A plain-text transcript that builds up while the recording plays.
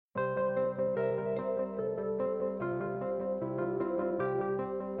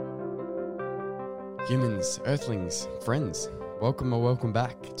Humans, earthlings, friends, welcome or welcome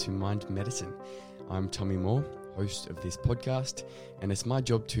back to Mind Medicine. I'm Tommy Moore, host of this podcast, and it's my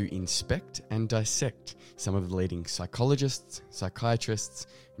job to inspect and dissect some of the leading psychologists, psychiatrists,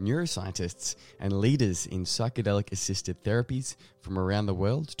 neuroscientists, and leaders in psychedelic-assisted therapies from around the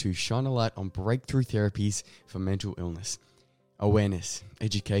world to shine a light on breakthrough therapies for mental illness. Awareness,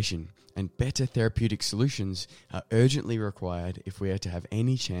 education, and better therapeutic solutions are urgently required if we are to have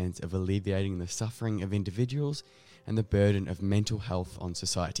any chance of alleviating the suffering of individuals and the burden of mental health on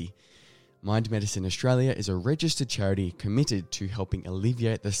society. Mind Medicine Australia is a registered charity committed to helping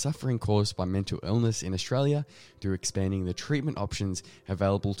alleviate the suffering caused by mental illness in Australia through expanding the treatment options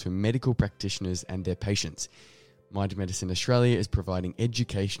available to medical practitioners and their patients. Mind Medicine Australia is providing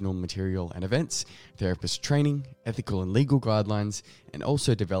educational material and events, therapist training, ethical and legal guidelines, and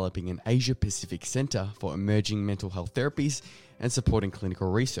also developing an Asia-Pacific Centre for emerging mental health therapies and supporting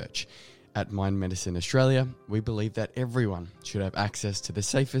clinical research. At Mind Medicine Australia, we believe that everyone should have access to the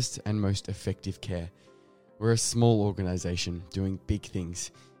safest and most effective care. We're a small organisation doing big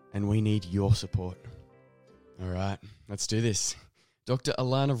things, and we need your support. All right, let's do this. Dr.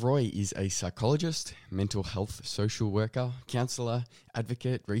 Alana Roy is a psychologist, mental health social worker, counsellor,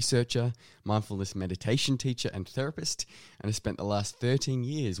 advocate, researcher, mindfulness meditation teacher and therapist, and has spent the last 13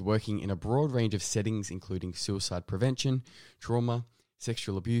 years working in a broad range of settings including suicide prevention, trauma,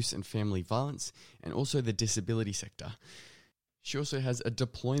 sexual abuse and family violence, and also the disability sector. She also has a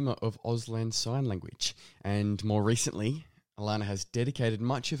diploma of Auslan Sign Language, and more recently, Alana has dedicated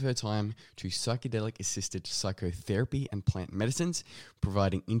much of her time to psychedelic-assisted psychotherapy and plant medicines,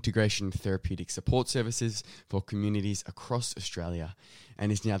 providing integration therapeutic support services for communities across Australia,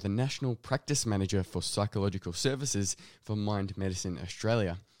 and is now the National Practice Manager for Psychological Services for Mind Medicine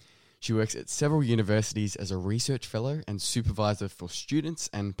Australia. She works at several universities as a research fellow and supervisor for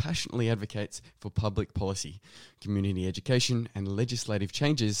students and passionately advocates for public policy, community education and legislative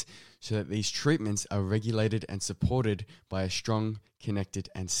changes so that these treatments are regulated and supported by a strong, connected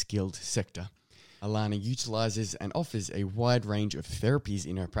and skilled sector. Alana utilises and offers a wide range of therapies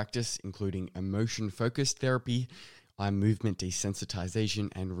in her practice, including emotion-focused therapy, eye movement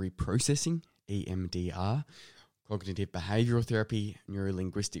desensitization and reprocessing, EMDR, cognitive behavioural therapy,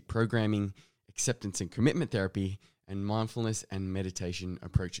 neurolinguistic programming, acceptance and commitment therapy, and mindfulness and meditation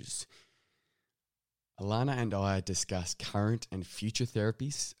approaches. Alana and I discuss current and future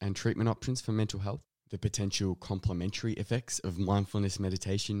therapies and treatment options for mental health, the potential complementary effects of mindfulness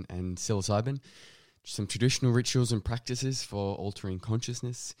meditation and psilocybin, some traditional rituals and practices for altering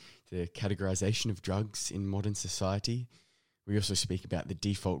consciousness, the categorization of drugs in modern society. We also speak about the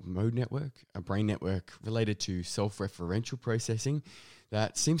default mode network, a brain network related to self-referential processing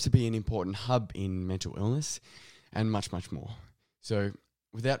that seems to be an important hub in mental illness, and much, much more. So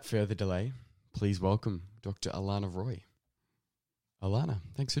without further delay, please welcome Dr. Alana Roy. Alana,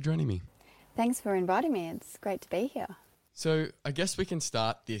 thanks for joining me. Thanks for inviting me. It's great to be here. So I guess we can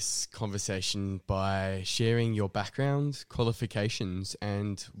start this conversation by sharing your background, qualifications,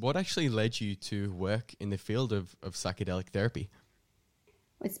 and what actually led you to work in the field of psychedelic therapy.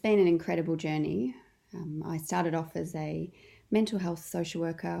 It's been an incredible journey. I started off as a mental health social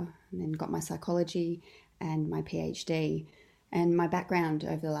worker and then got my psychology and my PhD. And my background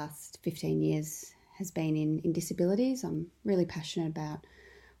over the last 15 years has been in disabilities. I'm really passionate about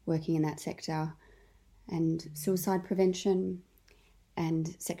working in that sector, and suicide prevention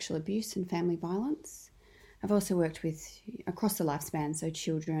and sexual abuse and family violence. I've also worked with across the lifespan, so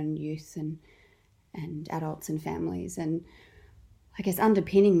children, youth and adults and families. And I guess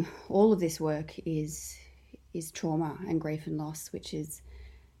underpinning all of this work is trauma and grief and loss, which is,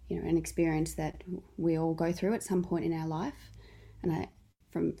 an experience that we all go through at some point in our life. And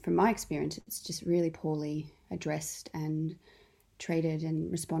from my experience, it's just really poorly addressed and treated and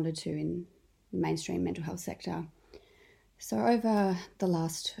responded to in the mainstream mental health sector. So over the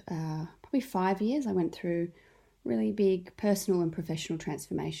last probably 5 years, I went through really big personal and professional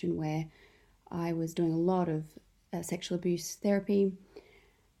transformation where I was doing a lot of sexual abuse therapy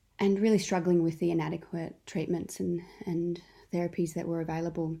and really struggling with the inadequate treatments and therapies that were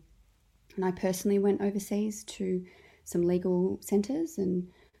available. And I personally went overseas to some legal centres and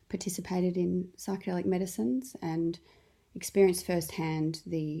participated in psychedelic medicines and experienced firsthand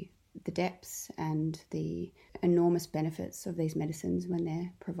the depths and the enormous benefits of these medicines when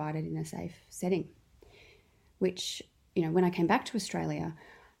they're provided in a safe setting. Which, when I came back to Australia,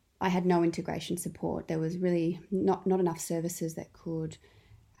 I had no integration support. There was really not enough services that could,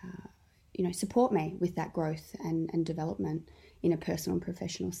 support me with that growth and development in a personal and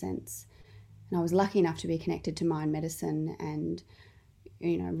professional sense. And I was lucky enough to be connected to Mind Medicine and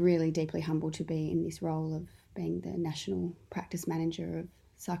really deeply humbled to be in this role of being the National Practice Manager of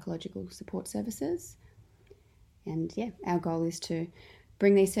Psychological Support Services. And yeah, our goal is to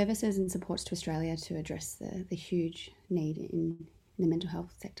bring these services and supports to Australia to address the huge need in the mental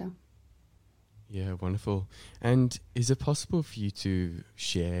health sector. Yeah, wonderful. And is it possible for you to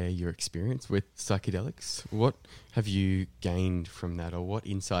share your experience with psychedelics? What have you gained from that, or what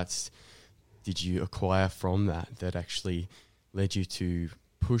insights did you acquire from that actually led you to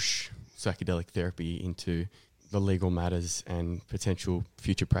push psychedelic therapy into the legal matters and potential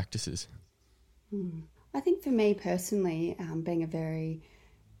future practices? I think for me personally, being a very,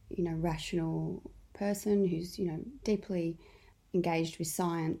 rational person who's, deeply engaged with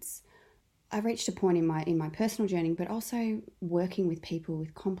science, I reached a point in my personal journey, but also working with people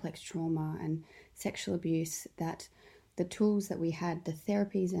with complex trauma and sexual abuse, that the tools that we had, the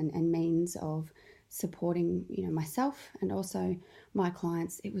therapies and means of supporting, myself and also my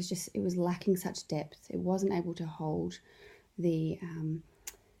clients, it was lacking such depth. It wasn't able to hold the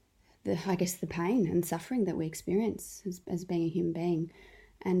pain and suffering that we experience as being a human being.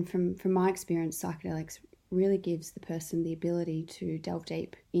 And from my experience, psychedelics really gives the person the ability to delve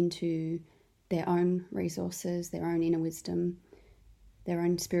deep into their own resources, their own inner wisdom, their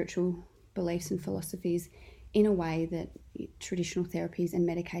own spiritual beliefs and philosophies in a way that traditional therapies and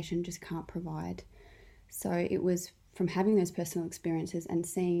medication just can't provide. So it was from having those personal experiences and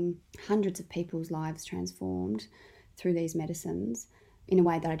seeing hundreds of people's lives transformed through these medicines in a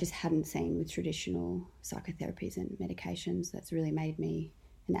way that I just hadn't seen with traditional psychotherapies and medications, that's really made me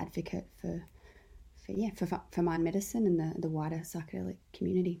an advocate for mind medicine and the wider psychedelic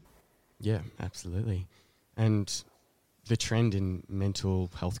community. Yeah, absolutely. And the trend in mental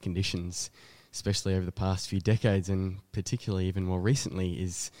health conditions, especially over the past few decades and particularly even more recently,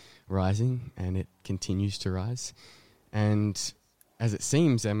 is rising, and it continues to rise. And as it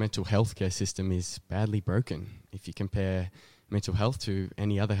seems, our mental health care system is badly broken. If you compare mental health to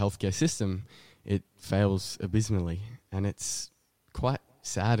any other healthcare system, it fails abysmally. And it's quite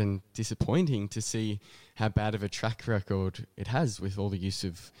sad and disappointing to see how bad of a track record it has with all the use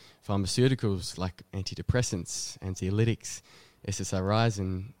of pharmaceuticals like antidepressants, anxiolytics, SSRIs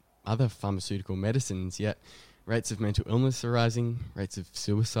and other pharmaceutical medicines. Yet rates of mental illness are rising, rates of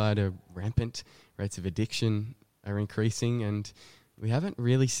suicide are rampant, rates of addiction are increasing, and we haven't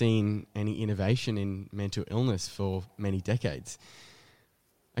really seen any innovation in mental illness for many decades.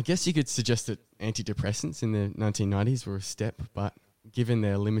 I guess you could suggest that antidepressants in the 1990s were a step, but given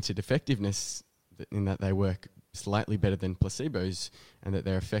their limited effectiveness, in that they work slightly better than placebos and that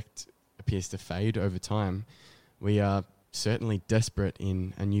their effect appears to fade over time, we are certainly desperate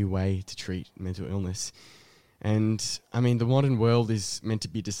in a new way to treat mental illness. And I mean, the modern world is meant to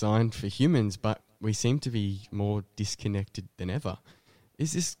be designed for humans, but we seem to be more disconnected than ever.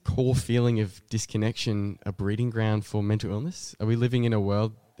 Is this core feeling of disconnection a breeding ground for mental illness? Are we living in a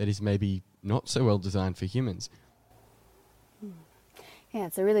world that is maybe not so well designed for humans? Yeah,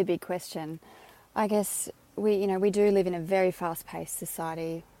 it's a really big question. I guess we do live in a very fast-paced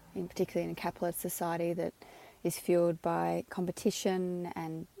society, particularly in a capitalist society that is fueled by competition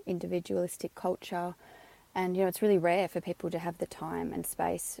and individualistic culture. And, it's really rare for people to have the time and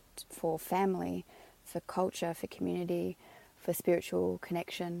space for family, for culture, for community, for spiritual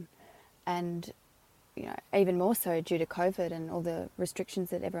connection. And, even more so due to COVID and all the restrictions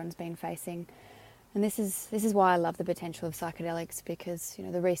that everyone's been facing. And this is why I love the potential of psychedelics, because,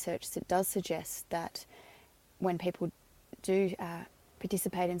 the research does suggest that when people do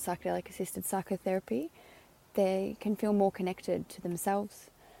participate in psychedelic-assisted psychotherapy, they can feel more connected to themselves,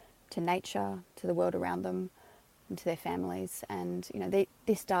 to nature, to the world around them, and to their families. And,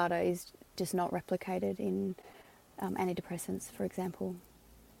 this data is just not replicated in antidepressants, for example.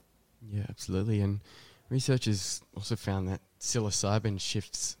 Yeah, absolutely. And researchers also found that psilocybin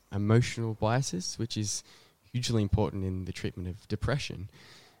shifts emotional biases, which is hugely important in the treatment of depression.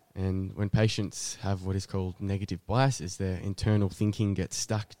 And when patients have what is called negative biases, their internal thinking gets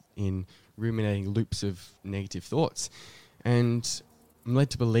stuck in ruminating loops of negative thoughts. And I'm led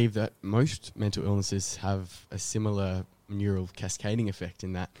to believe that most mental illnesses have a similar neural cascading effect,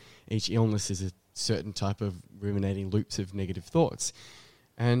 in that each illness is a certain type of ruminating loops of negative thoughts.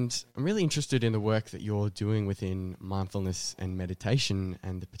 And I'm really interested in the work that you're doing within mindfulness and meditation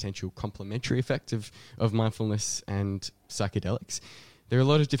and the potential complementary effect of mindfulness and psychedelics. There are a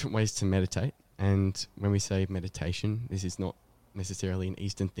lot of different ways to meditate. And when we say meditation, this is not necessarily an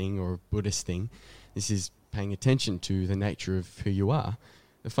Eastern thing or a Buddhist thing. This is paying attention to the nature of who you are.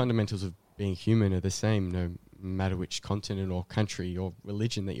 The fundamentals of being human are the same, no matter which continent or country or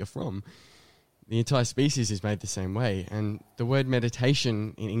religion that you're from. the entire species is made the same way. And the word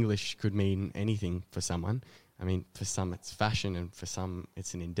meditation in English could mean anything for someone. I mean, for some it's fashion and for some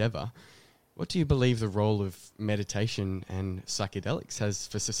it's an endeavour. What do you believe the role of meditation and psychedelics has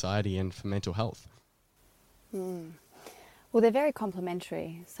for society and for mental health? Well, they're very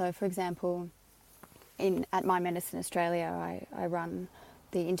complementary. So, for example, at My Medicine Australia, I run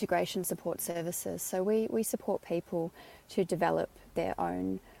the integration support services. So we support people to develop their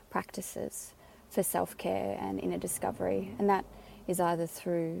own practices for self-care and inner discovery. And that is either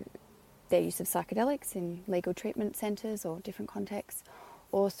through their use of psychedelics in legal treatment centres or different contexts,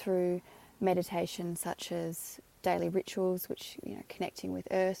 or through meditation such as daily rituals, which, connecting with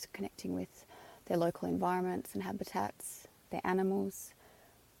earth, connecting with their local environments and habitats, their animals,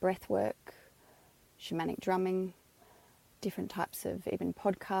 breath work, shamanic drumming, different types of even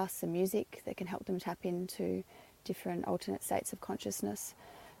podcasts and music that can help them tap into different alternate states of consciousness.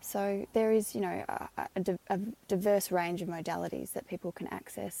 So there is, a diverse range of modalities that people can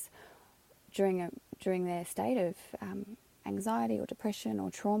access during their state of anxiety or depression or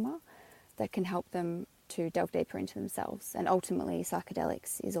trauma that can help them to delve deeper into themselves. And ultimately,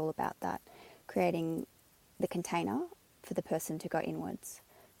 psychedelics is all about that, creating the container for the person to go inwards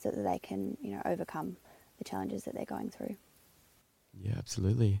so that they can, overcome the challenges that they're going through. Yeah,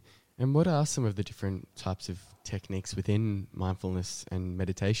 absolutely. And what are some of the different types of techniques within mindfulness and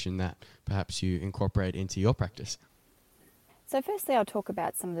meditation that perhaps you incorporate into your practice? So firstly, I'll talk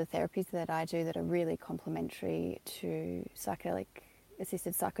about some of the therapies that I do that are really complementary to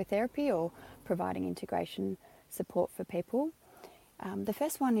psychedelic-assisted psychotherapy or providing integration support for people. The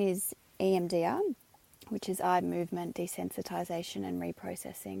first one is EMDR, which is eye movement desensitization and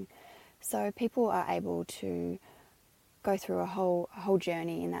reprocessing. So people are able to go through a whole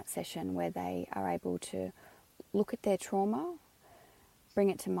journey in that session where they are able to look at their trauma, bring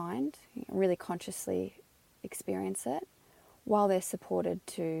it to mind, really consciously experience it, while they're supported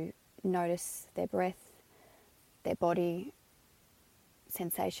to notice their breath, their body,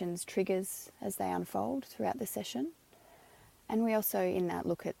 sensations, triggers as they unfold throughout the session. And we also in that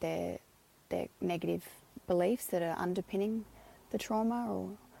look at their negative beliefs that are underpinning the trauma or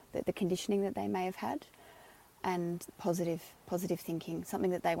the conditioning that they may have had, and positive thinking,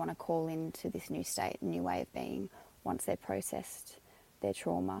 something that they want to call into this new state, new way of being once they've processed their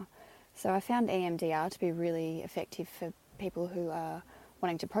trauma. So I found EMDR to be really effective for people who are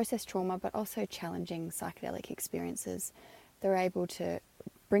wanting to process trauma but also challenging psychedelic experiences. They're able to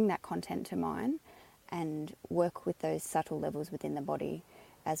bring that content to mind and work with those subtle levels within the body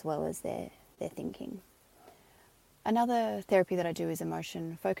as well as their thinking. Another therapy that I do is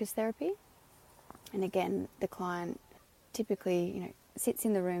emotion focus therapy. And again, the client typically, sits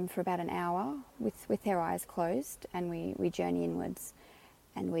in the room for about an hour with their eyes closed, and we journey inwards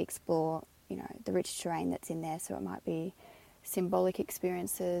and we explore, the rich terrain that's in there. So it might be symbolic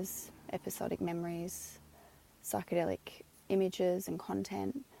experiences, episodic memories, psychedelic images and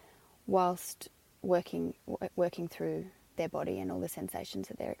content, whilst working through their body and all the sensations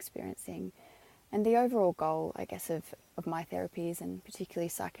that they're experiencing. And the overall goal, I guess, of my therapies, and particularly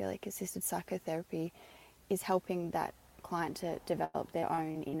psychedelic-assisted psychotherapy, is helping that client to develop their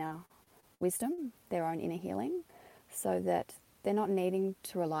own inner wisdom, their own inner healing, so that they're not needing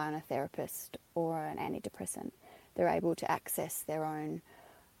to rely on a therapist or an antidepressant. They're able to access their own,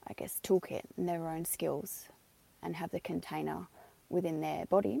 toolkit and their own skills and have the container within their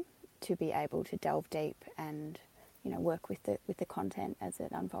body to be able to delve deep and, work with the content as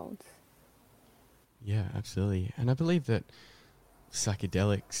it unfolds. Yeah, absolutely. And I believe that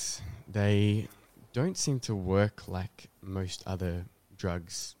psychedelics, they don't seem to work like most other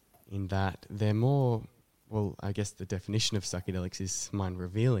drugs in that they're more, I guess the definition of psychedelics is mind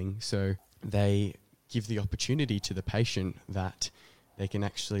revealing. So they give the opportunity to the patient that they can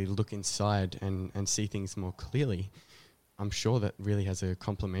actually look inside and see things more clearly. I'm sure that really has a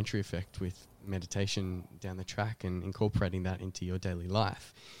complementary effect with meditation down the track and incorporating that into your daily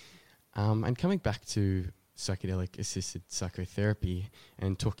life. And coming back to psychedelic-assisted psychotherapy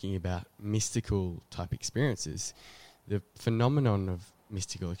and talking about mystical type experiences, the phenomenon of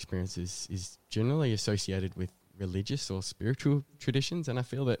mystical experiences is generally associated with religious or spiritual traditions, and I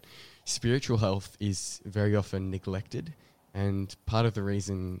feel that spiritual health is very often neglected, and part of the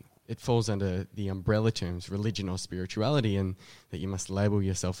reason it falls under the umbrella terms religion or spirituality, and that you must label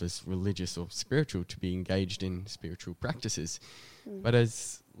yourself as religious or spiritual to be engaged in spiritual practices. But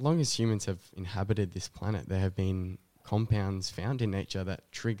as long as humans have inhabited this planet, there have been compounds found in nature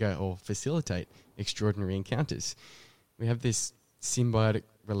that trigger or facilitate extraordinary encounters. We have this symbiotic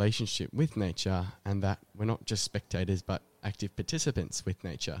relationship with nature, and that we're not just spectators but active participants with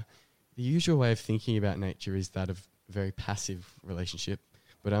nature. the usual way of thinking about nature is that of a very passive relationship,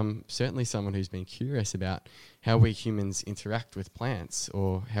 but I'm certainly someone who's been curious about how we humans interact with plants,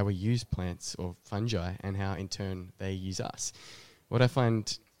 or how we use plants or fungi, and how in turn they use us. What I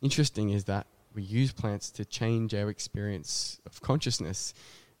find interesting is that we use plants to change our experience of consciousness,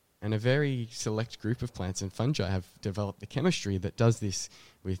 and a very select group of plants and fungi have developed the chemistry that does this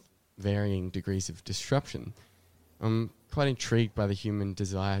with varying degrees of disruption. I'm quite intrigued by the human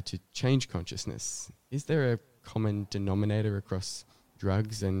desire to change consciousness. Is there a common denominator across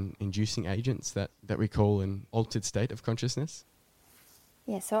drugs and inducing agents that we call an altered state of consciousness?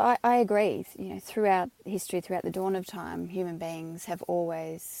 Yeah, so I agree. Throughout history, throughout the dawn of time, human beings have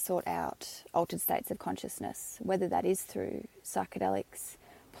always sought out altered states of consciousness, whether that is through psychedelics,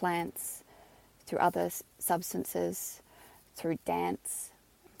 plants, through other substances, through dance,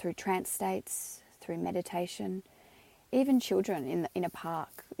 through trance states, through meditation. Even children in a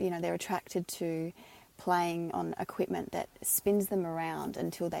park, they're attracted to playing on equipment that spins them around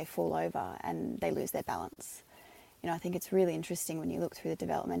until they fall over and they lose their balance. I think it's really interesting when you look through the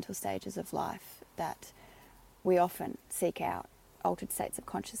developmental stages of life that we often seek out altered states of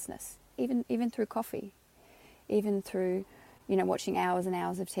consciousness, even through coffee, even through, watching hours and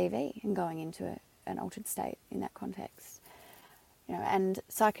hours of TV and going into an altered state in that context. And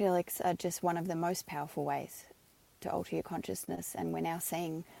psychedelics are just one of the most powerful ways to alter your consciousness, and we're now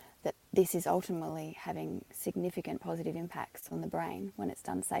seeing that this is ultimately having significant positive impacts on the brain when it's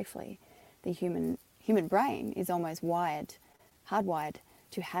done safely. The human brain is almost hardwired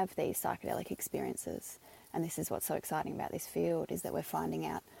to have these psychedelic experiences, and this is what's so exciting about this field, is that we're finding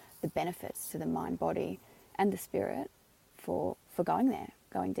out the benefits to the mind, body and the spirit for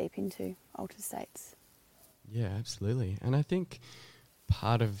going deep into altered states. Yeah, absolutely. And I think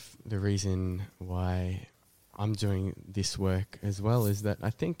part of the reason why I'm doing this work as well is that I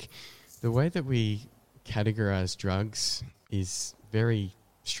think the way that we categorize drugs is very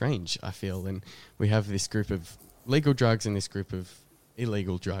strange, I feel. And we have this group of legal drugs and this group of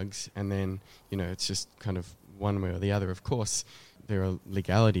illegal drugs, and then, it's just kind of one way or the other. Of course, there are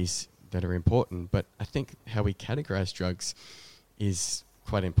legalities that are important, but I think how we categorize drugs is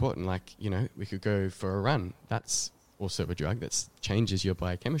quite important. Like, we could go for a run. That's also a drug that changes your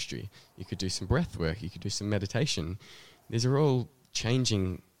biochemistry. You could do some breath work. You could do some meditation. These are all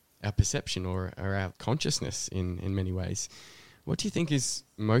changing our perception or our consciousness in many ways. What do you think is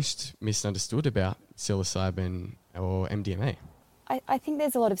most misunderstood about psilocybin or MDMA? I think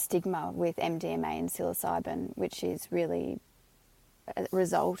there's a lot of stigma with MDMA and psilocybin, which is really a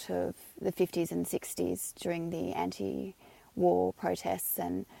result of the 50s and 60s during the anti-war protests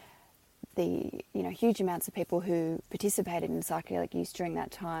and the huge amounts of people who participated in psychedelic use during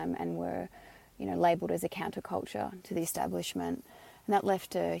that time and were labelled as a counterculture to the establishment, and that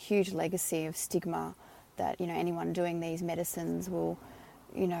left a huge legacy of stigma that anyone doing these medicines will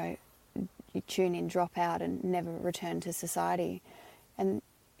tune in, drop out and never return to society. And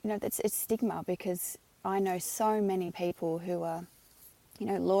it's stigma, because I know so many people who are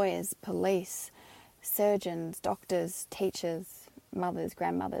lawyers, police, surgeons, doctors, teachers, mothers,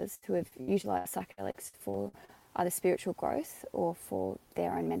 grandmothers, who have utilised psychedelics for either spiritual growth or for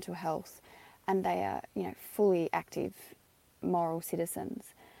their own mental health, and they are fully active moral citizens.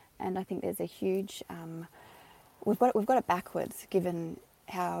 And I think there's a huge we've got it backwards, given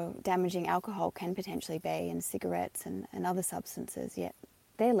how damaging alcohol can potentially be, and cigarettes and other substances, yet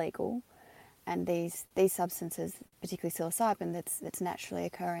they're legal. And these substances, particularly psilocybin, that's naturally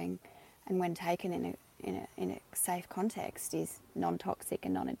occurring, and when taken in a safe context, is non-toxic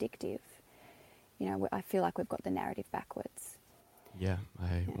and non-addictive. I feel like we've got the narrative backwards. Yeah,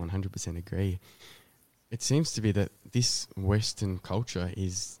 I 100% agree. It seems to be that this Western culture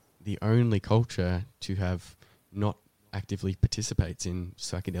is the only culture to have not actively participates in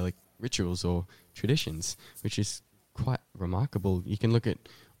psychedelic rituals or traditions, which is quite remarkable. You can look at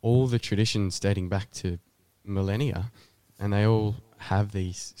all the traditions dating back to millennia, and they all have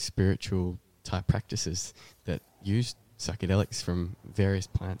these spiritual type practices that use psychedelics from various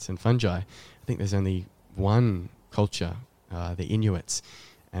plants and fungi. I think there's only one culture, the Inuits,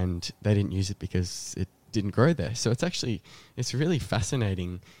 and they didn't use it because it didn't grow there. So it's really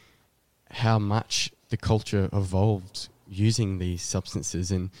fascinating how much the culture evolved using these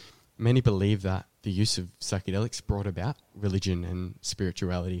substances, and many believe that the use of psychedelics brought about religion and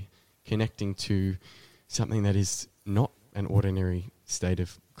spirituality, connecting to something that is not an ordinary state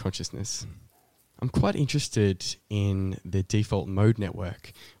of consciousness. I'm quite interested in the default mode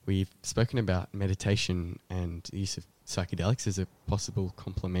network. We've spoken about meditation and the use of psychedelics as a possible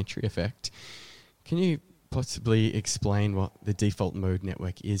complementary effect. Can you possibly explain what the default mode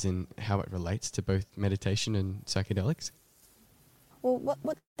network is and how it relates to both meditation and psychedelics? Well,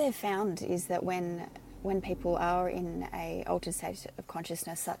 what they've found is that when people are in a altered state of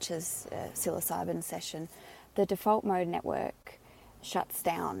consciousness, such as a psilocybin session, the default mode network shuts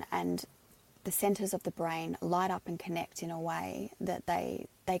down and the centres of the brain light up and connect in a way that they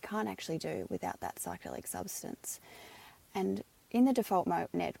can't actually do without that psychedelic substance. And in the default mode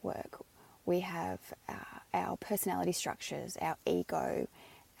network, we have our personality structures, our ego,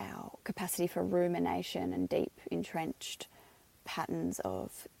 our capacity for rumination and deep entrenched patterns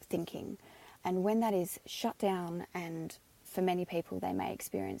of thinking. And when that is shut down, and for many people they may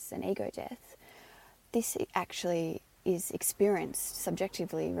experience an ego death, this actually is experienced,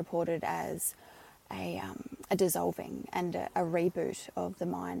 subjectively reported as a dissolving and a reboot of the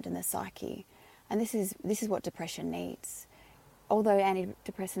mind and the psyche. And this is what depression needs. Although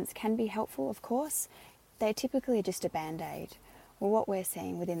antidepressants can be helpful, of course, they're typically just a band-aid. Well, what we're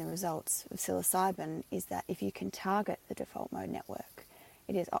seeing within the results of psilocybin is that if you can target the default mode network,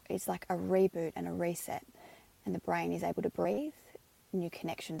 it's like a reboot and a reset, and the brain is able to breathe, new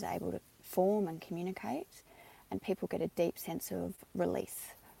connections are able to form and communicate, and people get a deep sense of release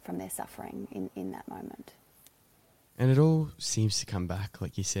from their suffering in that moment. And it all seems to come back,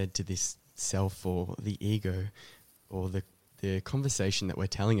 like you said, to this self or the ego, or the conversation that we're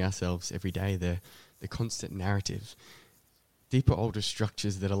telling ourselves every day, the constant narrative. Deeper older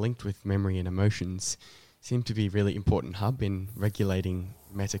structures that are linked with memory and emotions seem to be a really important hub in regulating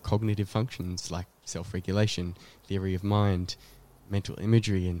metacognitive functions like self-regulation, theory of mind, mental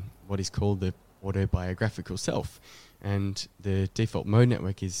imagery, and what is called the autobiographical self. And the default mode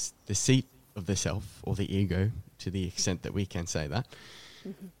network is the seat of the self, or the ego, to the extent that we can say that.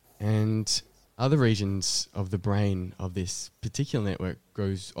 Mm-hmm. And other regions of the brain of this particular network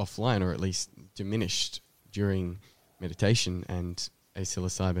goes offline, or at least diminished, during meditation and a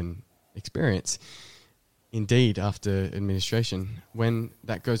psilocybin experience. Indeed, after administration, when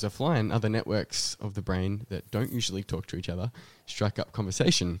that goes offline, other networks of the brain that don't usually talk to each other strike up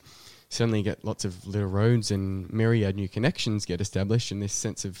conversation. Suddenly get lots of little roads and myriad new connections get established, and this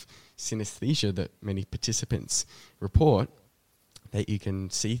sense of synesthesia that many participants report, that you can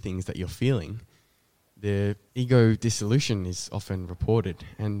see things that you're feeling. The ego dissolution is often reported,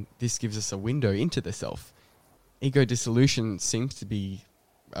 and this gives us a window into the self. Ego dissolution seems to be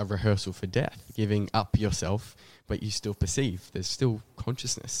a rehearsal for death, giving up yourself, but you still perceive. There's still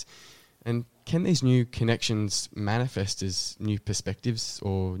consciousness. And can these new connections manifest as new perspectives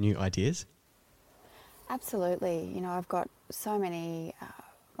or new ideas? Absolutely. I've got so many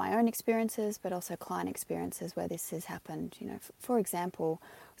my own experiences, but also client experiences where this has happened. For example, I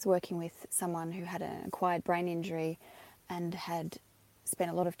was working with someone who had an acquired brain injury and had spent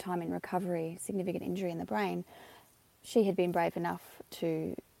a lot of time in recovery, significant injury in the brain. She had been brave enough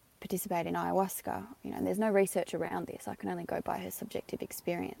to participate in ayahuasca, and there's no research around this. I can only go by her subjective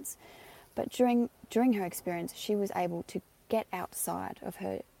experience. But during her experience, she was able to get outside of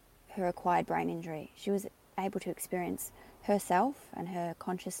her acquired brain injury. She was able to experience herself and her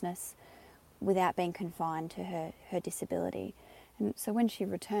consciousness without being confined to her disability. And so when she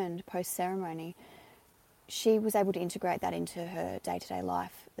returned post-ceremony, she was able to integrate that into her day-to-day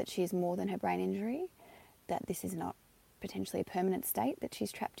life, that she is more than her brain injury, that this is not potentially a permanent state that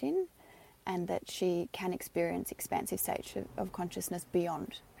she's trapped in, and that she can experience expansive states of consciousness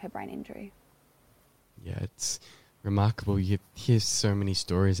beyond her brain injury. Yeah, it's remarkable. You hear so many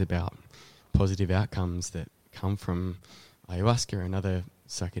stories about positive outcomes that come from ayahuasca and other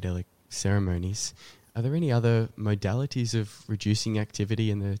psychedelic ceremonies. Are there any other modalities of reducing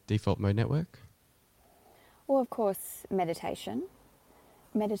activity in the default mode network? Well, of course, meditation.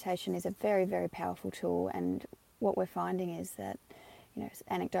 Meditation is a very, very powerful tool, and what we're finding is that,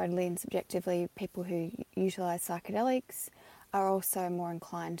 anecdotally and subjectively, people who utilise psychedelics are also more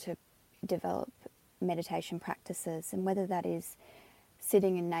inclined to develop meditation practices, and whether that is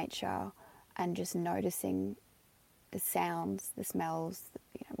sitting in nature and just noticing the sounds, the smells,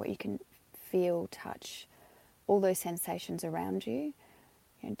 what you can feel, touch, all those sensations around you,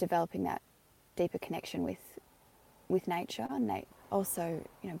 developing that deeper connection with nature. And also,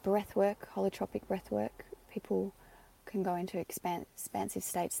 breath work, holotropic breath work. People can go into expansive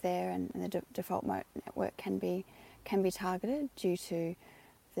states there, and the default mode network can be targeted due to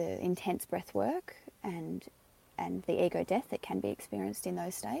the intense breath work and the ego death that can be experienced in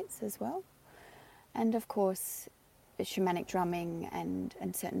those states as well. And of course, the shamanic drumming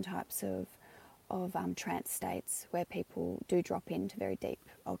and certain types of trance states where people do drop into very deep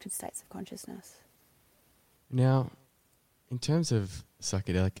altered states of consciousness. Now, in terms of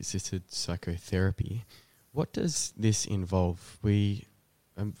psychedelic-assisted psychotherapy, What does this involve? We've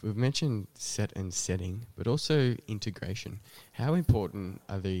mentioned set and setting, but also integration. How important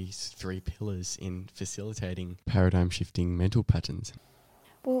are these three pillars in facilitating paradigm-shifting mental patterns?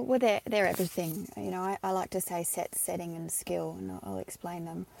 Well, they're everything. I like to say set, setting, and skill, and I'll explain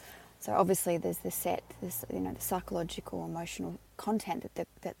them. So obviously, there's the set, the psychological, emotional content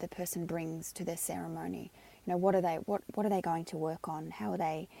that the person brings to their ceremony. What are they going to work on? How are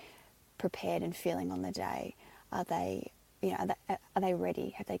they prepared and feeling on the day? Are they ready?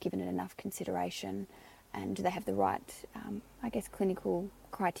 Have they given it enough consideration? And do they have the right, clinical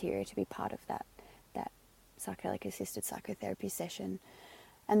criteria to be part of that psychedelic assisted psychotherapy session?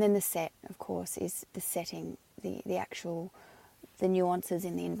 And then the set, of course, is the setting, the nuances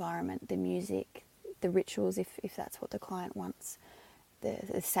in the environment, the music, the rituals, if that's what the client wants,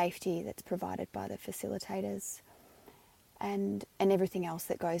 the safety that's provided by the facilitators, and everything else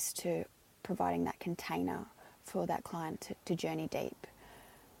that goes to providing that container for that client to journey deep.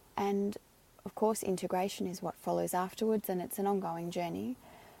 And of course, integration is what follows afterwards, and it's an ongoing journey.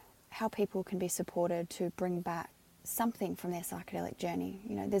 How people can be supported to bring back something from their psychedelic journey.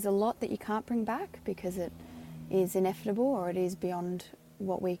 There's a lot that you can't bring back because it is inevitable, or it is beyond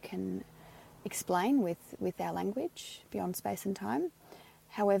what we can explain with our language, beyond space and time.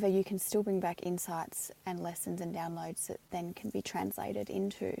 However, you can still bring back insights and lessons and downloads that then can be translated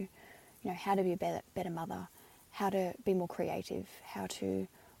into, how to be a better mother, how to be more creative, how to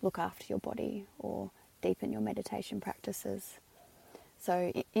look after your body or deepen your meditation practices.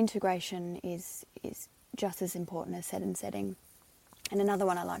 So integration is just as important as set and setting. And another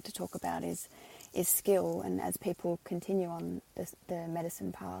one I like to talk about is skill. And as people continue on the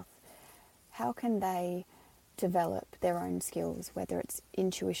medicine path, how can they develop their own skills, whether it's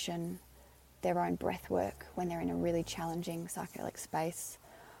intuition, their own breath work when they're in a really challenging psychedelic space,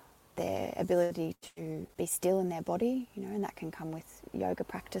 their ability to be still in their body, and that can come with yoga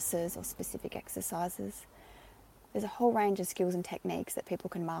practices or specific exercises. There's a whole range of skills and techniques that people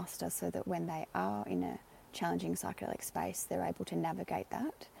can master so that when they are in a challenging psychedelic space, they're able to navigate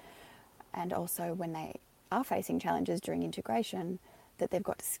that. And also when they are facing challenges during integration, that they've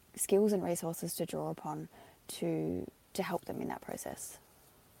got skills and resources to draw upon to help them in that process.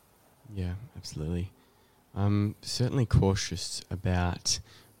 Yeah, absolutely. I'm certainly cautious about,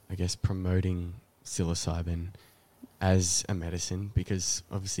 promoting psilocybin as a medicine, because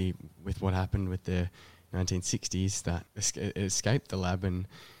obviously with what happened with the 1960s, that it escaped the lab, and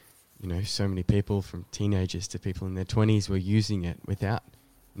so many people, from teenagers to people in their 20s, were using it without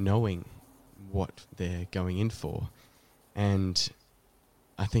knowing what they're going in for. And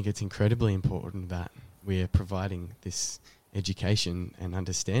I think it's incredibly important that we're providing this education and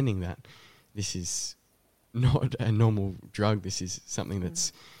understanding that this is not a normal drug. This is something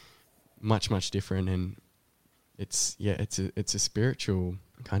that's much, much different, and it's a spiritual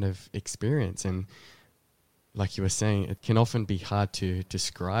kind of experience. And like you were saying, it can often be hard to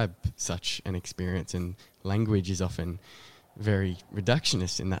describe such an experience, and language is often very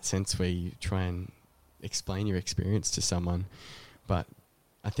reductionist in that sense, where you try and explain your experience to someone. But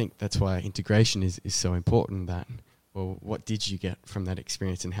I think that's why integration is so important, that, well, what did you get from that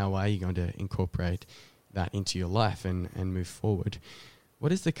experience, and how are you going to incorporate that into your life and move forward?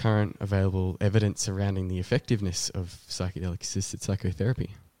 What is the current available evidence surrounding the effectiveness of psychedelic-assisted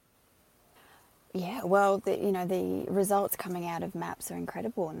psychotherapy? Yeah, well, the results coming out of MAPS are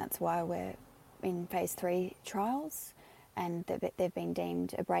incredible, and that's why we're in phase 3 trials, and they've been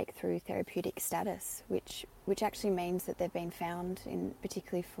deemed a breakthrough therapeutic status, which actually means that they've been found,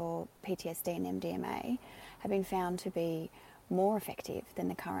 particularly for PTSD and MDMA, have been found to be more effective than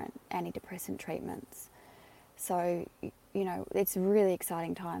the current antidepressant treatments. So, it's really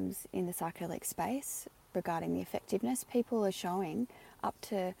exciting times in the psychedelic space regarding the effectiveness. People are showing up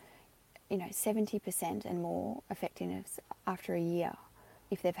to 70% and more effectiveness after a year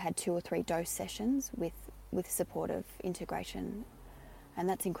if they've had 2 or 3 dose sessions with supportive integration. And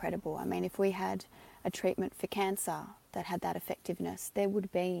that's incredible. I mean, if we had a treatment for cancer that had that effectiveness, there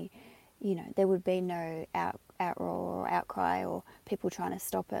would be no outroar or outcry or people trying to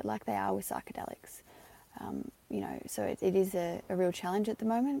stop it like they are with psychedelics. So it is a real challenge at the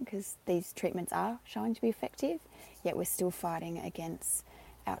moment, because these treatments are showing to be effective, yet we're still fighting against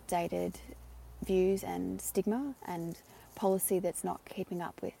outdated views and stigma and policy that's not keeping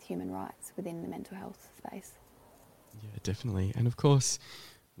up with human rights within the mental health space. Yeah, definitely. And of course,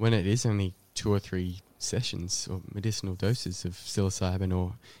 when it is only 2 or 3 sessions or medicinal doses of psilocybin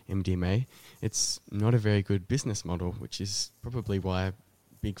or MDMA, it's not a very good business model, which is probably why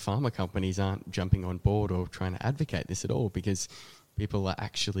big pharma companies aren't jumping on board or trying to advocate this at all, because people are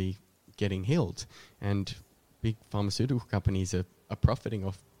actually getting healed. And big pharmaceutical companies are profiting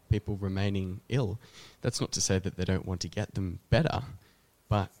off people remaining ill. That's not to say that they don't want to get them better,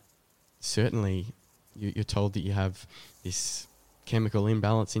 but certainly you're told that you have this chemical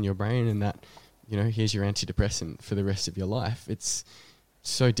imbalance in your brain and that, here's your antidepressant for the rest of your life. It's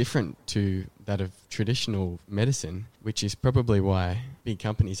so different to that of traditional medicine, which is probably why big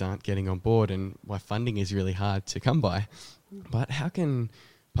companies aren't getting on board and why funding is really hard to come by. But how can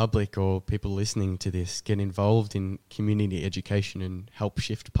public or people listening to this get involved in community education and help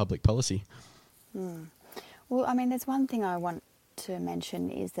shift public policy? Well, I mean, there's one thing I want to mention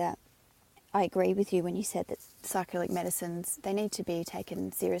is that I agree with you when you said that psychedelic medicines, they need to be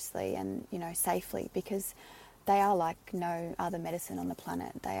taken seriously and, safely, because they are like no other medicine on the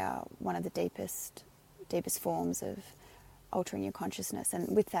planet. They are one of the deepest forms of altering your consciousness.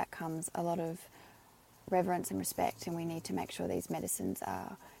 And with that comes a lot of reverence and respect, and we need to make sure these medicines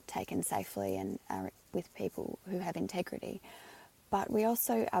are taken safely and are with people who have integrity. But we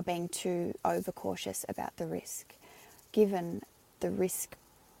also are being too overcautious about the risk, given the risk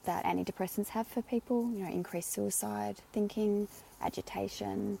that antidepressants have for people, increased suicide thinking,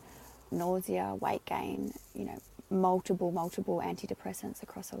 agitation, nausea, weight gain, multiple antidepressants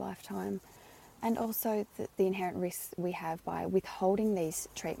across a lifetime. And also the inherent risks we have by withholding these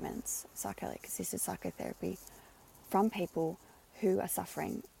treatments, psychedelic-assisted psychotherapy, from people who are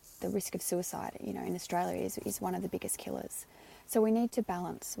suffering. The risk of suicide, in Australia is one of the biggest killers. So we need to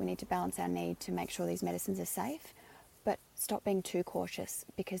balance our need to make sure these medicines are safe, but stop being too cautious,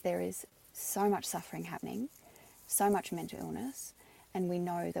 because there is so much suffering happening, so much mental illness, and we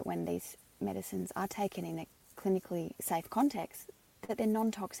know that when these medicines are taken in a clinically safe context, that they're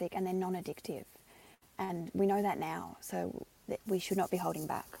non-toxic and they're non-addictive. And we know that now, so that we should not be holding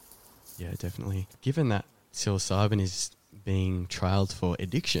back. Yeah, definitely. Given that psilocybin is being trialled for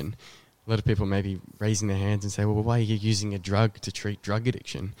addiction, a lot of people may be raising their hands and say, well, why are you using a drug to treat drug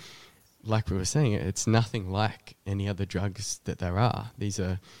addiction? Like we were saying, it's nothing like any other drugs that there are. These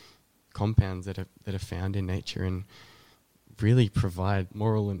are compounds that are found in nature and really provide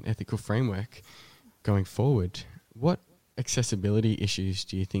moral and ethical framework going forward. What accessibility issues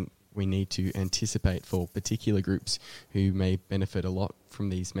do you think we need to anticipate for particular groups who may benefit a lot from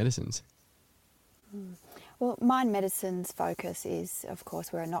these medicines? Well, Mind Medicine's focus is, of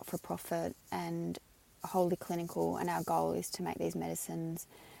course, we're a not-for-profit and wholly clinical, and our goal is to make these medicines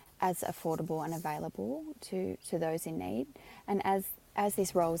as affordable and available to those in need. And as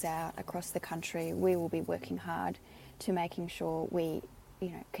this rolls out across the country, we will be working hard to making sure we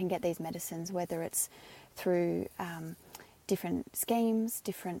can get these medicines, whether it's through different schemes,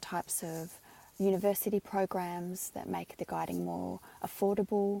 different types of university programs that make the guiding more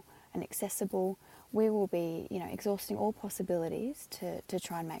affordable and accessible. We will be, exhausting all possibilities to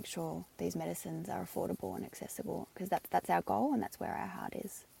try and make sure these medicines are affordable and accessible, because that's our goal and that's where our heart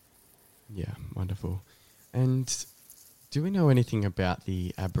is. Yeah, wonderful. And do we know anything about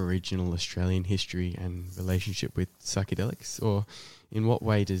the Aboriginal Australian history and relationship with psychedelics? Or in what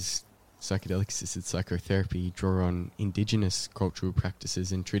way does psychedelic-assisted psychotherapy draw on Indigenous cultural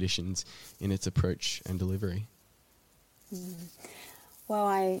practices and traditions in its approach and delivery? Well,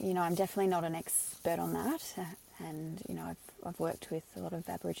 I'm definitely not an expert on that, and I've worked with a lot of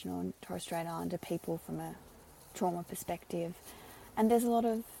Aboriginal and Torres Strait Islander people from a trauma perspective, and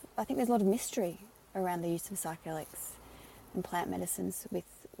I think there's a lot of mystery around the use of psychedelics and plant medicines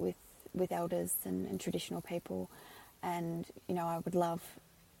with elders and traditional people, and I would love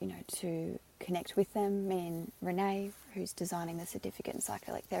to connect with them. Me and Renee, who's designing the certificate in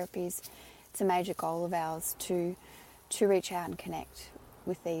psychedelic therapies, it's a major goal of ours to reach out and connect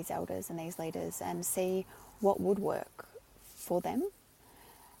with these elders and these leaders and see what would work for them.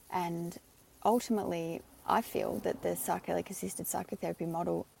 And ultimately, I feel that the psychedelic-assisted psychotherapy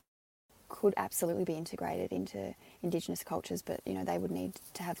model could absolutely be integrated into Indigenous cultures, but they would need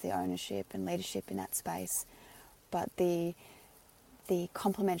to have the ownership and leadership in that space. But the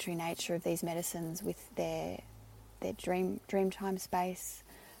complementary nature of these medicines with their dreamtime space,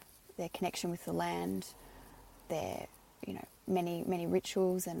 their connection with the land, their many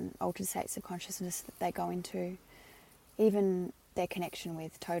rituals and altered states of consciousness that they go into, even their connection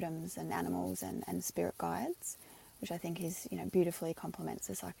with totems and animals and spirit guides, which I think is beautifully complements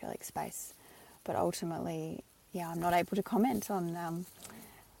the psychedelic space. But ultimately, I'm not able to comment on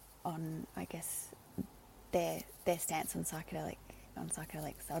I guess their stance on psychedelics.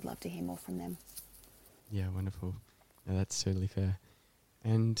 I'd love to hear more from them. Yeah, wonderful. No, that's totally fair.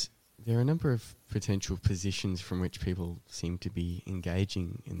 And there are a number of potential positions from which people seem to be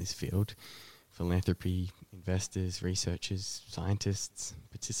engaging in this field. philanthropy, investors, researchers, scientists,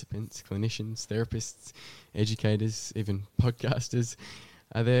 participants, clinicians, therapists, educators, even podcasters.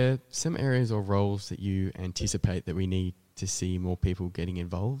 Are there some areas or roles that you anticipate that we need to see more people getting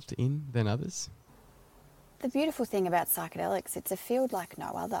involved in than others? The beautiful thing about psychedelics, it's a field like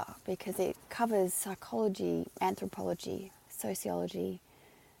no other because it covers psychology, anthropology, sociology,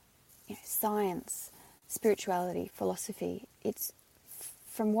 science, spirituality, philosophy. It's,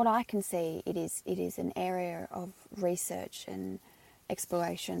 from what I can see, it is an area of research and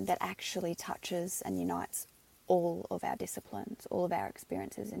exploration that actually touches and unites all of our disciplines, all of our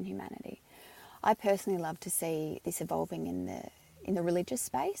experiences in humanity. I personally love to see this evolving in the religious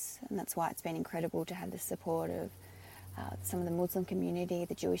space, and that's why it's been incredible to have the support of some of the Muslim community,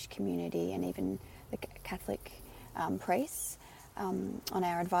 the Jewish community, and even the Catholic priests on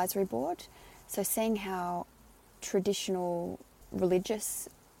our advisory board. So seeing how traditional religious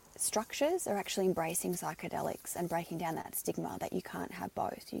structures are actually embracing psychedelics and breaking down that stigma that you can't have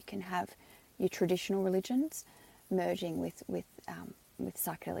both. You can have your traditional religions merging with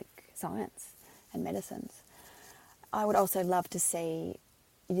psychedelic science and medicines. I would also love to see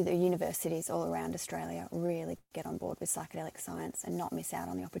the universities all around Australia really get on board with psychedelic science and not miss out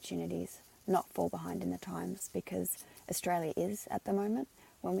on the opportunities, not fall behind in the times, because Australia is at the moment,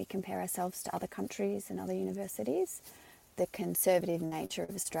 when we compare ourselves to other countries and other universities, the conservative nature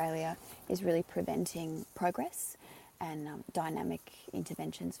of Australia is really preventing progress and dynamic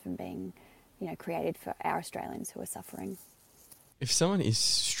interventions from being, created for our Australians who are suffering. If someone is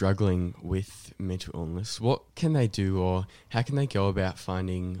struggling with mental illness, what can they do, or how can they go about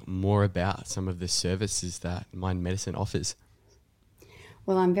finding more about some of the services that Mind Medicine offers?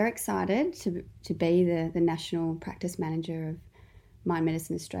 Well, I'm very excited to be the National Practice Manager of Mind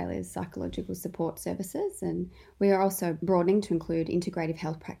Medicine Australia's psychological support services, and we are also broadening to include integrative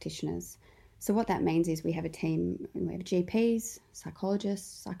health practitioners. So what that means is we have a team, we have GPs,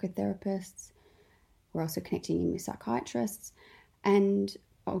 psychologists, psychotherapists. We're also connecting in with psychiatrists and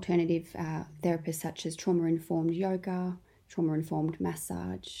alternative therapists such as trauma-informed yoga, trauma-informed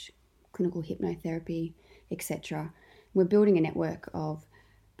massage, clinical hypnotherapy, etc. We're building a network of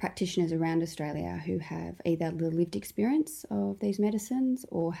practitioners around Australia who have either the lived experience of these medicines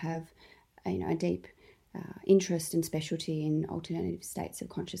or have a deep interest and specialty in alternative states of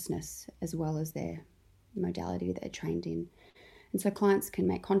consciousness, as well as their modality that they're trained in. And so clients can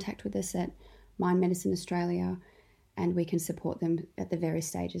make contact with us at Mind Medicine Australia, and we can support them at the various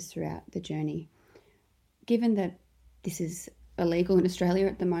stages throughout the journey. Given that this is illegal in Australia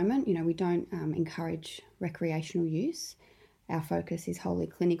at the moment, we don't encourage recreational use. Our focus is wholly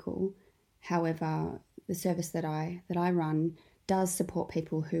clinical. However, the service that I run does support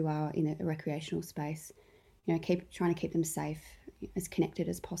people who are in a recreational space. Trying to keep them safe, as connected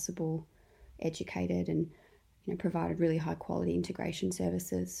as possible, educated, and provided really high quality integration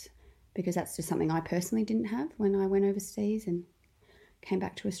services, because that's just something I personally didn't have when I went overseas and came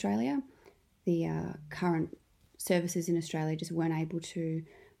back to Australia. The current services in Australia just weren't able to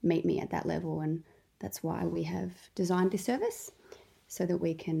meet me at that level, and that's why we have designed this service, so that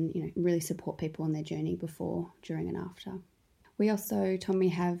we can really support people on their journey before, during and after. We also, Tommy,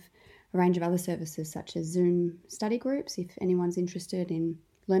 have a range of other services such as Zoom study groups. If anyone's interested in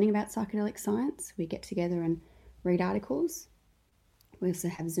learning about psychedelic science, we get together and read articles. We also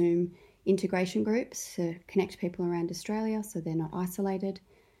have Zoom integration groups to connect people around Australia so they're not isolated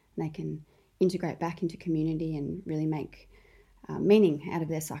and they can integrate back into community and really make meaning out of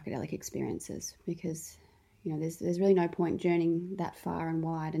their psychedelic experiences, because there's really no point journeying that far and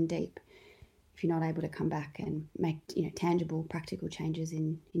wide and deep if you're not able to come back and make tangible, practical changes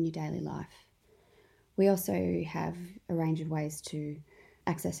in your daily life. We also have a range of ways to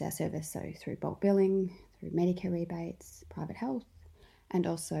access our service, so through bulk billing, through Medicare rebates, private health, and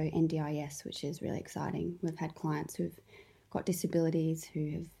also NDIS, which is really exciting. We've had clients who've got disabilities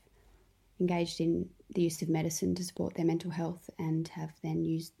who have engaged in the use of medicine to support their mental health and have then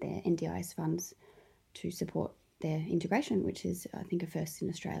used their NDIS funds to support their integration, which is, I think, a first in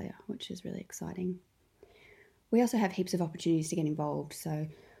Australia, which is really exciting. We also have heaps of opportunities to get involved, so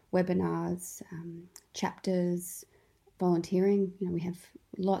webinars, chapters, volunteering. We have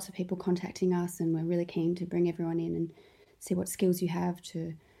lots of people contacting us, and we're really keen to bring everyone in and see what skills you have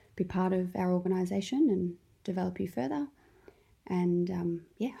to be part of our organisation and develop you further. And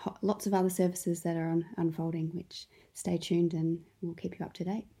lots of other services that are unfolding, which stay tuned and we'll keep you up to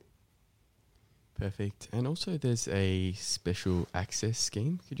date. Perfect. And also there's a special access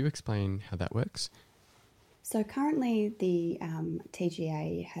scheme. Could you explain how that works? So currently the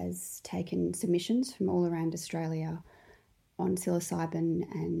TGA has taken submissions from all around Australia on psilocybin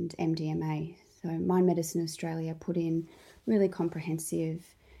and MDMA. So Mind Medicine Australia put in really comprehensive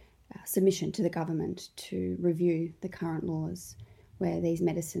submission to the government to review the current laws where these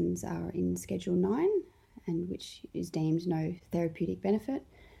medicines are in Schedule 9 and which is deemed no therapeutic benefit,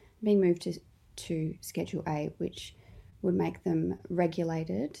 being moved to Schedule 8, which would make them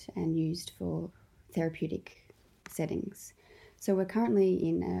regulated and used for therapeutic settings. So we're currently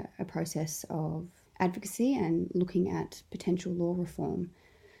in a process of advocacy and looking at potential law reform,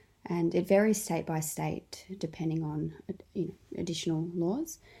 and it varies state by state depending on additional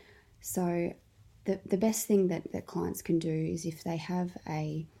laws. So the best thing that clients can do is if they have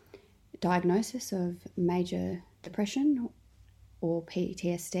a diagnosis of major depression or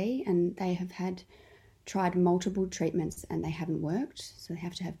PTSD and they have tried multiple treatments and they haven't worked, so they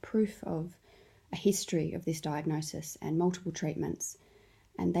have to have proof of a history of this diagnosis and multiple treatments,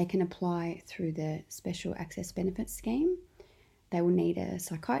 and they can apply through the Special Access Benefits Scheme. They will need a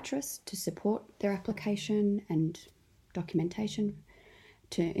psychiatrist to support their application and documentation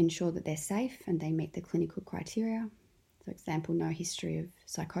to ensure that they're safe and they meet the clinical criteria. For example, no history of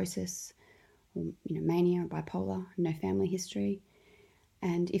psychosis or mania or bipolar, no family history.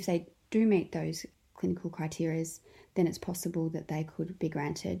 And if they do meet those clinical criteria, then it's possible that they could be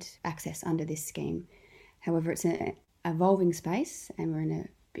granted access under this scheme. However, it's an evolving space and we're in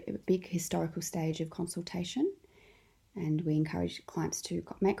a big historical stage of consultation, and we encourage clients to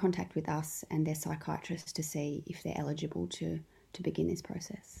make contact with us and their psychiatrist to see if they're eligible to begin this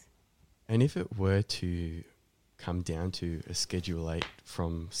process. And if it were to come down to a Schedule 8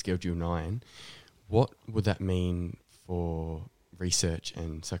 from Schedule 9, what would that mean for research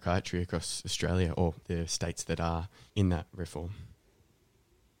and psychiatry across Australia or the states that are in that reform?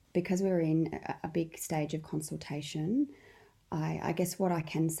 Because we're in a big stage of consultation, I guess what I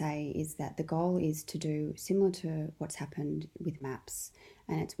can say is that the goal is to do similar to what's happened with MAPS,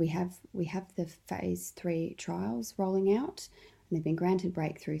 and we have the phase 3 trials rolling out, and they've been granted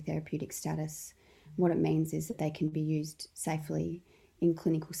breakthrough therapeutic status. What it means is that they can be used safely in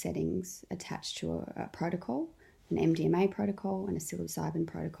clinical settings attached to a protocol, an MDMA protocol and a psilocybin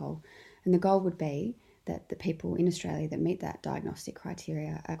protocol. And the goal would be that the people in Australia that meet that diagnostic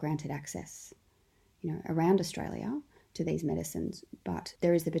criteria are granted access, around Australia to these medicines. But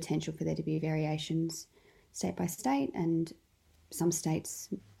there is the potential for there to be variations state by state, and some states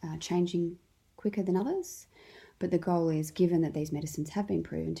changing quicker than others. But the goal is, given that these medicines have been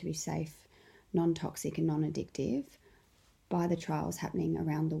proven to be safe, non-toxic and non-addictive by the trials happening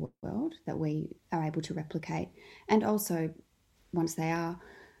around the world, that we are able to replicate. And also, once they are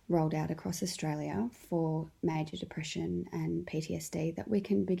rolled out across Australia for major depression and PTSD, that we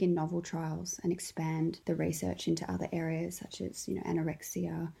can begin novel trials and expand the research into other areas such as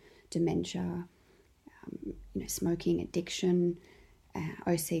anorexia, dementia, smoking addiction,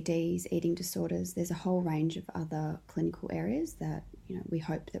 OCDs, eating disorders. There's a whole range of other clinical areas that we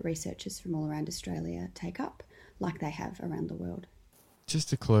hope that researchers from all around Australia take up, like they have around the world. Just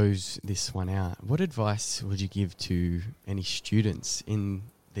to close this one out, what advice would you give to any students in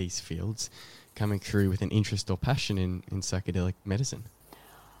these fields coming through with an interest or passion in psychedelic medicine?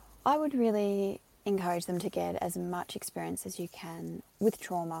 I would really encourage them to get as much experience as you can with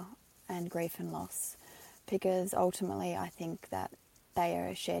trauma and grief and loss, because ultimately I think that they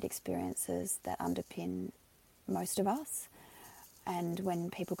are shared experiences that underpin most of us. And when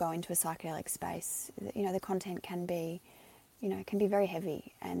people go into a psychedelic space, the content can be very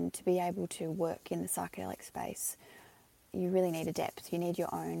heavy, and to be able to work in the psychedelic space, you really need a depth. You need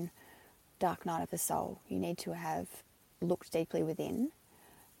your own dark night of the soul. You need to have looked deeply within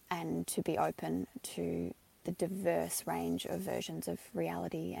and to be open to the diverse range of versions of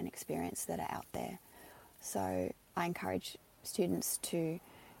reality and experience that are out there. So I encourage students to,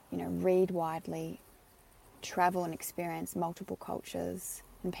 read widely, travel and experience multiple cultures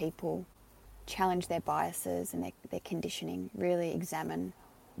and people, challenge their biases and their conditioning, really examine,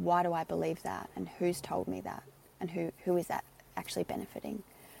 why do I believe that, and who's told me that, and who is that actually benefiting,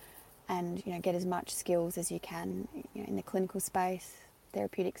 and get as much skills as you can in the clinical space,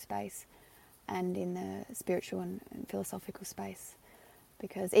 therapeutic space, and in the spiritual and philosophical space.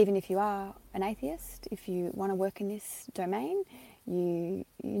 Because even if you are an atheist, if you want to work in this domain, you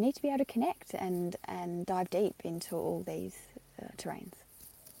need to be able to connect and dive deep into all these terrains.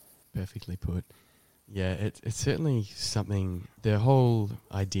 Perfectly put. Yeah, it's certainly something, the whole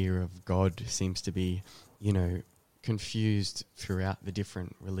idea of God seems to be, confused throughout the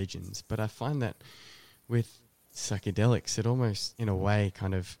different religions. But I find that with psychedelics, it almost, in a way,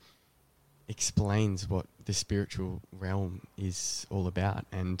 kind of explains what the spiritual realm is all about.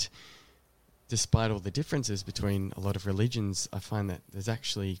 And despite all the differences between a lot of religions, I find that there's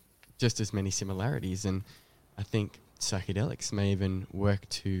actually just as many similarities. And I think psychedelics may even work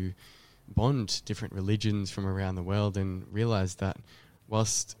to bond different religions from around the world and realize that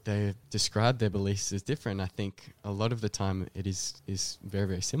whilst they describe their beliefs as different, I think a lot of the time it is very,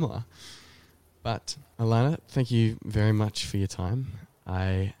 very similar. But Alana, thank you very much for your time.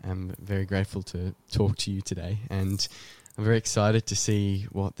 I am very grateful to talk to you today, and I'm very excited to see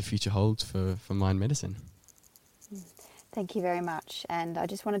what the future holds for Mind Medicine. Thank you very much. And I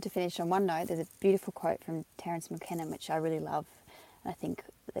just wanted to finish on one note. There's a beautiful quote from Terence McKenna, which I really love. And I think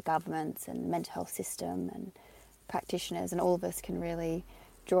the governments and the mental health system and practitioners and all of us can really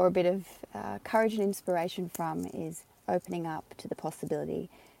draw a bit of courage and inspiration from, is opening up to the possibility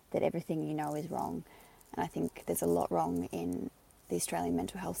that everything you know is wrong. And I think there's a lot wrong in the Australian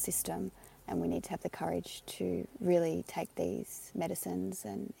mental health system, and we need to have the courage to really take these medicines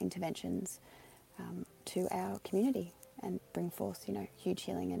and interventions to our community and bring forth, huge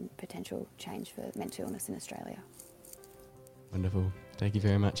healing and potential change for mental illness in Australia. Wonderful. Thank you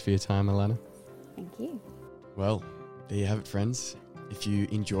very much for your time, Alana. Thank you. Well, there you have it, friends. If you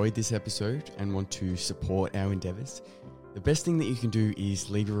enjoyed this episode and want to support our endeavours, the best thing that you can do is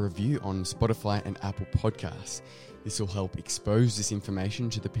leave a review on Spotify and Apple Podcasts. This will help expose this information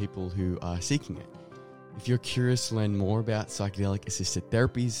to the people who are seeking it. If you're curious to learn more about psychedelic-assisted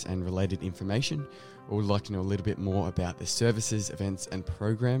therapies and related information, or would like to know a little bit more about the services, events and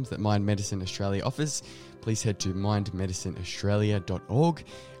programs that Mind Medicine Australia offers, please head to mindmedicineaustralia.org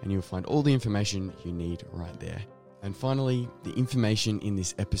and you'll find all the information you need right there. And finally, the information in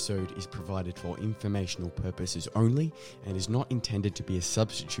this episode is provided for informational purposes only and is not intended to be a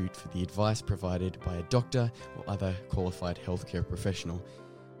substitute for the advice provided by a doctor or other qualified healthcare professional.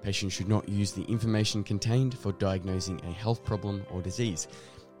 Patients should not use the information contained for diagnosing a health problem or disease.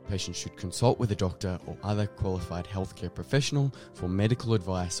 Patients should consult with a doctor or other qualified healthcare professional for medical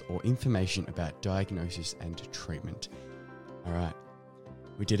advice or information about diagnosis and treatment. All right,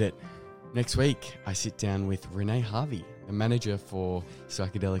 we did it. Next week, I sit down with Renee Harvey, the manager for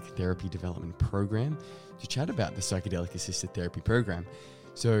Psychedelic Therapy Development Program, to chat about the Psychedelic Assisted Therapy Program.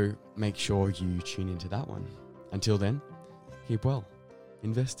 So make sure you tune into that one. Until then, keep well.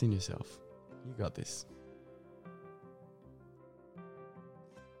 Invest in yourself. You got this.